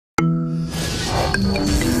What's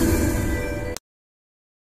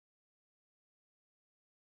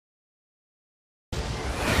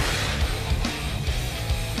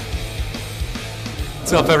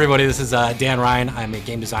up, everybody? This is Dan Ryan. I'm a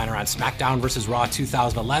game designer on SmackDown vs. Raw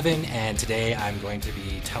 2011, and today I'm going to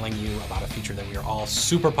be telling you about a feature that we are all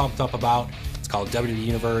super pumped up about. It's called WWE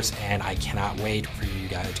Universe, and I cannot wait for you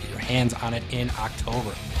guys to get your hands on it in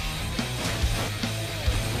October.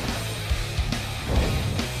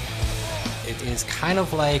 It is kind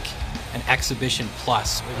of like an exhibition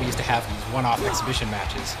plus. We used to have these one-off exhibition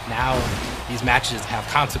matches. Now these matches have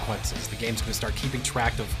consequences. The game's going to start keeping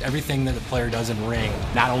track of everything that the player does in ring,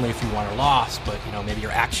 not only if you won or lost, but maybe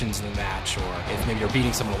your actions in the match, or if maybe you're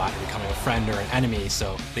beating someone a lot, you're becoming a friend or an enemy.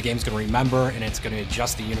 So the game's going to remember, and it's going to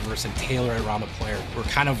adjust the universe and tailor it around the player. We're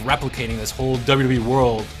kind of replicating this whole WWE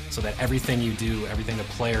world so that everything you do, everything the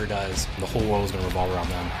player does, the whole world is going to revolve around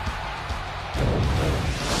them.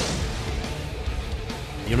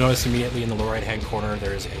 You'll notice immediately in the lower right-hand corner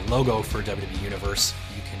there's a logo for WWE Universe.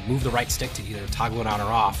 You can move the right stick to either toggle it on or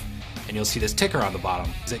off, and you'll see this ticker on the bottom.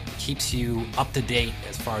 It keeps you up to date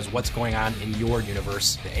as far as what's going on in your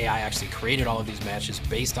universe. The AI actually created all of these matches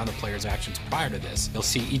based on the player's actions prior to this. You'll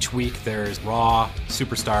see each week there's Raw,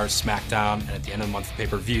 Superstars, SmackDown, and at the end of the month,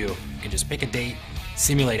 pay-per-view. You can just pick a date,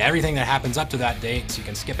 simulate everything that happens up to that date, so you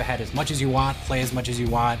can skip ahead as much as you want, play as much as you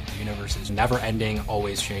want. The universe is never ending,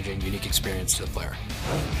 always changing, unique experience to the player.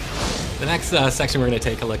 The next section we're going to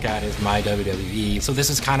take a look at is My WWE. So this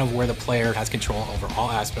is kind of where the player has control over all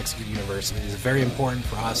aspects of the universe. It is very important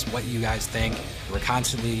for us what you guys think. We're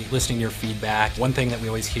constantly listening to your feedback. One thing that we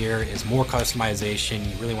always hear is more customization.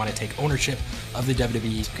 You really want to take ownership of the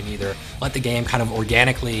WWE. You can either let the game kind of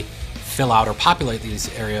organically fill out or populate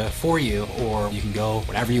these area for you, or you can go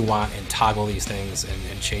whenever you want and toggle these things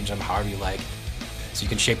and change them however you like. So you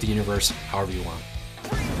can shape the universe however you want.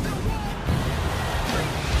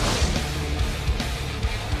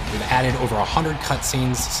 We've added over 100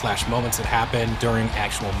 cutscenes / moments that happen during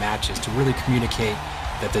actual matches to really communicate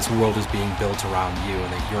that this world is being built around you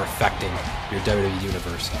and that you're affecting your WWE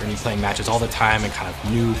universe. You're going to be playing matches all the time, and kind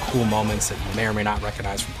of new, cool moments that you may or may not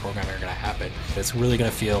recognize from programming are going to happen. It's really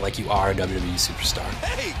going to feel like you are a WWE superstar.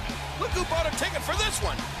 Hey, look who bought a ticket for this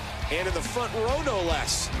one! And in the front row, no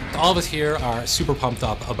less. All of us here are super pumped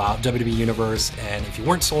up about WWE Universe, and if you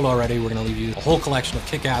weren't sold already, we're going to leave you a whole collection of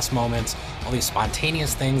kick-ass moments, all these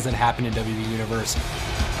spontaneous things that happen in WWE Universe.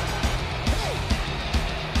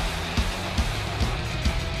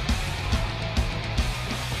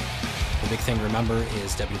 The big thing to remember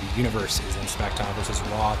is WWE Universe is in SmackDown vs.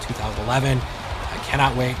 Raw 2011. I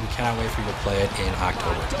cannot wait. We cannot wait for you to play it in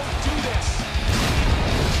October. Don't do this.